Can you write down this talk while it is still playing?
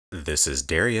This is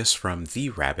Darius from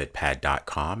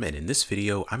therabbitpad.com, and in this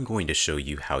video I'm going to show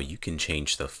you how you can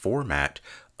change the format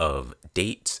of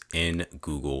dates in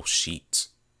Google Sheets.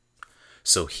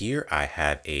 So here I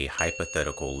have a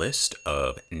hypothetical list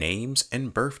of names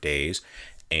and birthdays,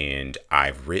 and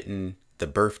I've written the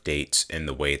birth dates in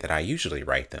the way that I usually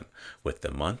write them, with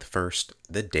the month first,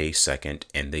 the day second,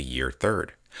 and the year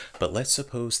third. But let's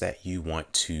suppose that you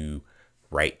want to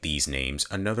write these names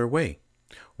another way.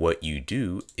 What you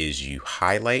do is you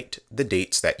highlight the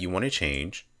dates that you want to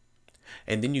change,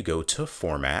 and then you go to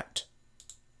Format,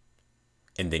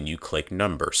 and then you click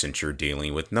Number since you're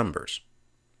dealing with numbers.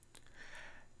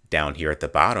 Down here at the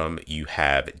bottom, you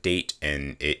have Date,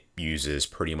 and it uses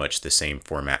pretty much the same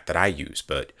format that I use,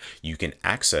 but you can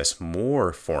access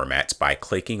more formats by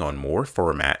clicking on More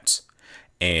Formats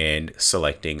and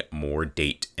selecting More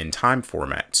Date and Time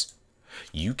formats.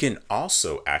 You can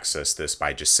also access this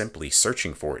by just simply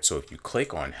searching for it. So if you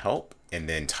click on Help and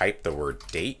then type the word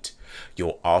date,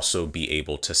 you'll also be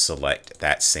able to select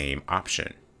that same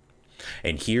option.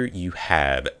 And here you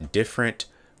have different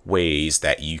ways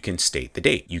that you can state the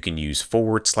date. You can use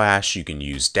 /, you can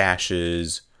use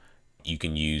dashes, you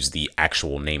can use the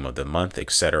actual name of the month,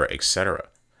 etc., etc.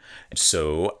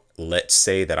 So let's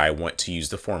say that I want to use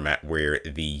the format where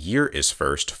the year is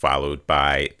first, followed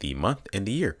by the month and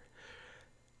the year.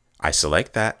 I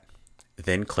select that,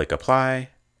 then click Apply,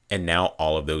 and now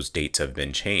all of those dates have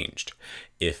been changed.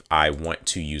 If I want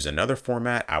to use another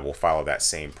format, I will follow that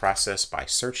same process by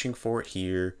searching for it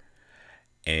here,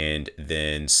 and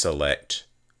then select,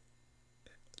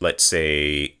 let's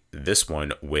say, this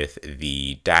one with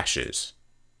the dashes.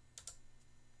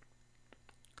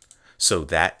 So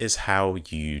that is how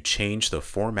you change the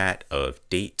format of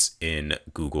dates in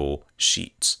Google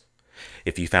Sheets.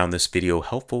 If you found this video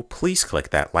helpful, please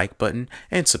click that like button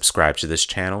and subscribe to this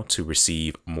channel to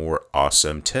receive more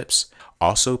awesome tips.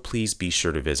 Also, please be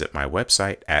sure to visit my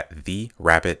website at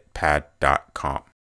therabbitpad.com.